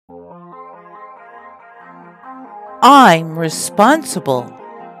I'm responsible.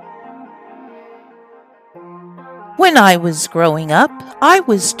 When I was growing up, I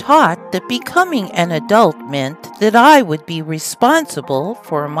was taught that becoming an adult meant that I would be responsible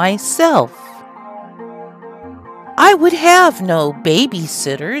for myself. I would have no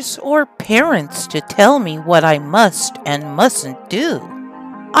babysitters or parents to tell me what I must and mustn't do.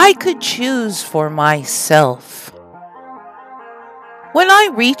 I could choose for myself. When I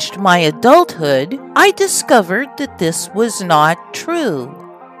reached my adulthood, I discovered that this was not true.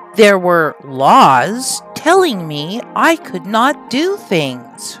 There were laws telling me I could not do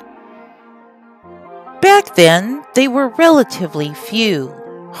things. Back then, they were relatively few.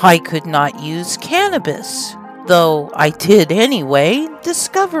 I could not use cannabis, though I did anyway,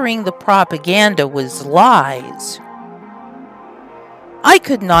 discovering the propaganda was lies. I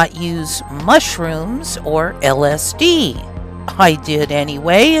could not use mushrooms or LSD. I did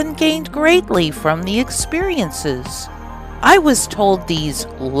anyway and gained greatly from the experiences. I was told these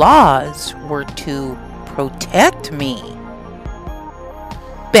laws were to protect me.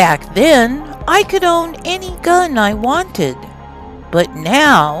 Back then, I could own any gun I wanted. But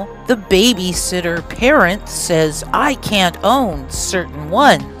now, the babysitter parent says I can't own certain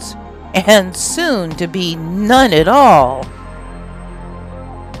ones, and soon to be none at all.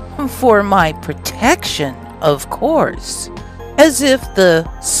 For my protection, of course, as if the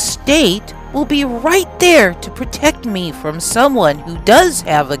state will be right there to protect me from someone who does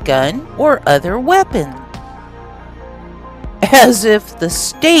have a gun or other weapon. As if the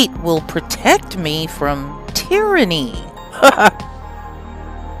state will protect me from tyranny.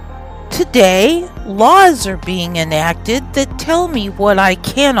 Today, laws are being enacted that tell me what I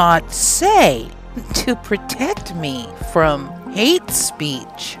cannot say to protect me from hate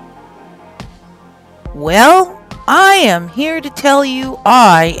speech. Well, I am here to tell you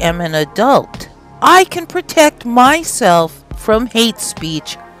I am an adult. I can protect myself from hate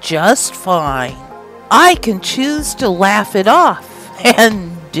speech just fine. I can choose to laugh it off,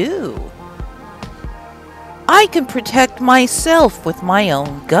 and do. I can protect myself with my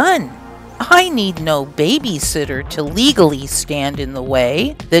own gun. I need no babysitter to legally stand in the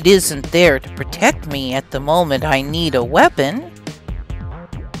way that isn't there to protect me at the moment I need a weapon.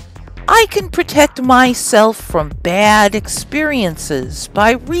 I can protect myself from bad experiences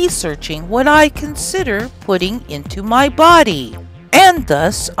by researching what I consider putting into my body, and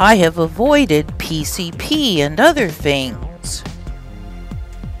thus I have avoided PCP and other things.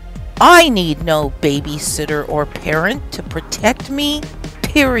 I need no babysitter or parent to protect me,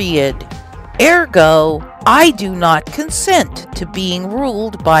 period. Ergo, I do not consent to being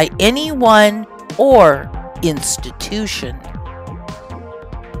ruled by anyone or institution.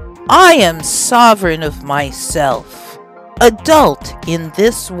 I am sovereign of myself, adult in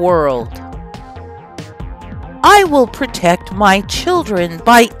this world. I will protect my children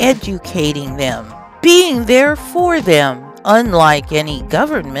by educating them, being there for them, unlike any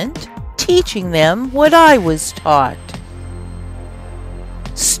government, teaching them what I was taught.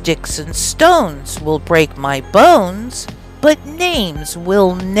 Sticks and stones will break my bones, but names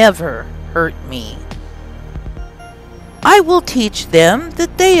will never hurt me. I will teach them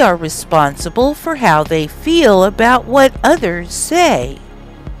that they are responsible for how they feel about what others say.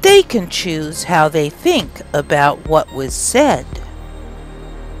 They can choose how they think about what was said.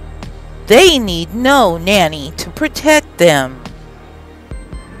 They need no nanny to protect them.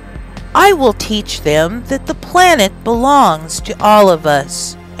 I will teach them that the planet belongs to all of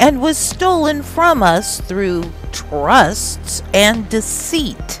us and was stolen from us through trusts and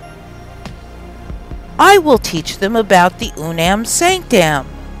deceit. I will teach them about the unam sanctam,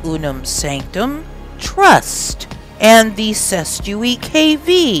 unum sanctum, trust, and the sestui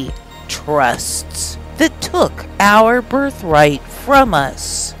kv, trusts, that took our birthright from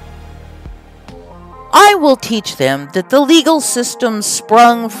us. I will teach them that the legal system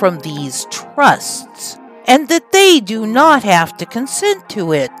sprung from these trusts, and that they do not have to consent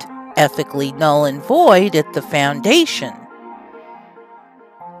to it, ethically null and void at the foundation.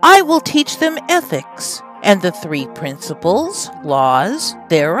 I will teach them ethics and the 3 principles, laws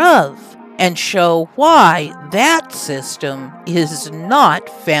thereof, and show why that system is not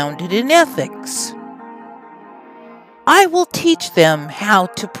founded in ethics. I will teach them how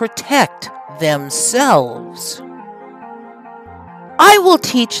to protect themselves. I will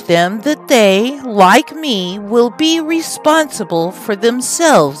teach them that they, like me, will be responsible for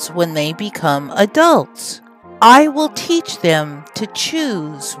themselves when they become adults. I will teach them to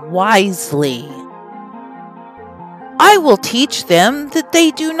choose wisely. I will teach them that they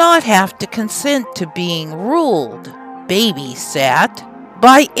do not have to consent to being ruled, babysat,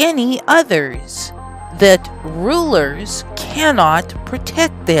 by any others. that rulers cannot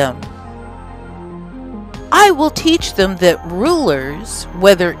protect them. I will teach them that rulers,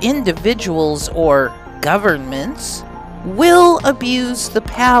 whether individuals or governments, will abuse the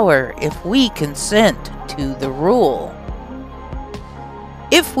power if we consent to the rule.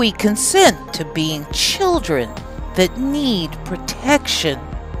 If we consent to being children that need protection.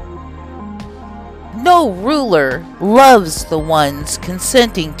 No ruler loves the ones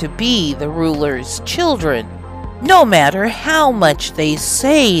consenting to be the ruler's children, no matter how much they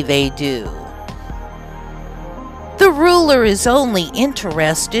say they do. The ruler is only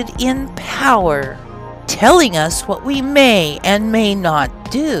interested in power, telling us what we may and may not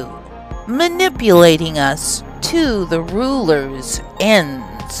do, manipulating us to the ruler's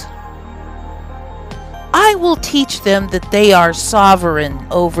ends. I will teach them that they are sovereign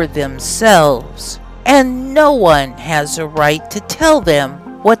over themselves, and no one has a right to tell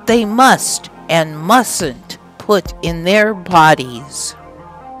them what they must and mustn't put in their bodies.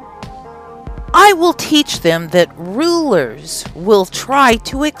 I will teach them that rulers will try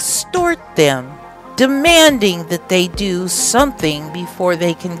to extort them, demanding that they do something before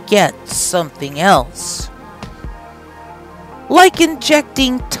they can get something else. Like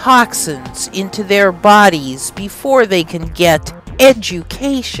injecting toxins into their bodies before they can get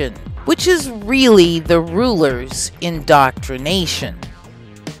education, which is really the ruler's indoctrination.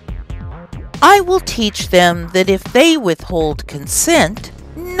 I will teach them that if they withhold consent,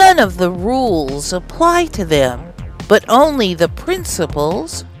 none of the rules apply to them, but only the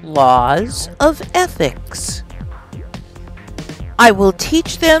principles, laws of ethics. I will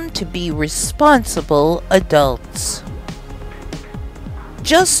teach them to be responsible adults.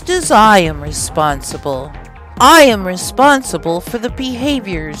 Just as I am responsible for the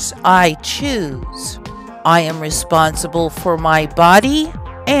behaviors I choose. I am responsible for my body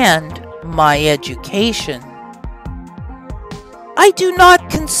and my education. I do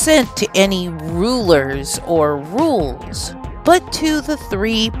not consent to any rulers or rules, but to the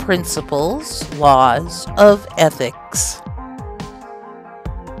 3 principles, laws of ethics.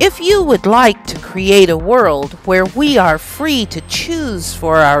 If you would like to create a world where we are free to choose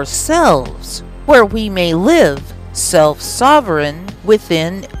for ourselves, where we may live self-sovereign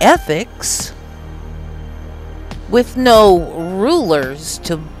within ethics, with no rulers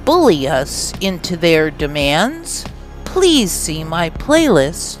to bully us into their demands, please see my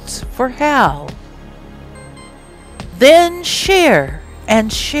playlists for how. Then share,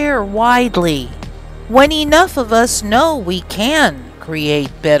 and share widely. When enough of us know we can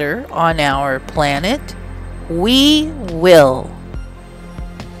create better on our planet, we will.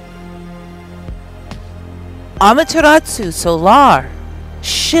 Amaterasu Solar,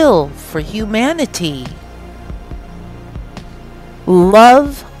 shill for humanity.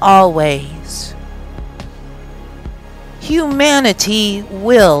 Love always. Humanity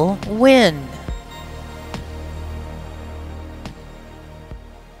will win.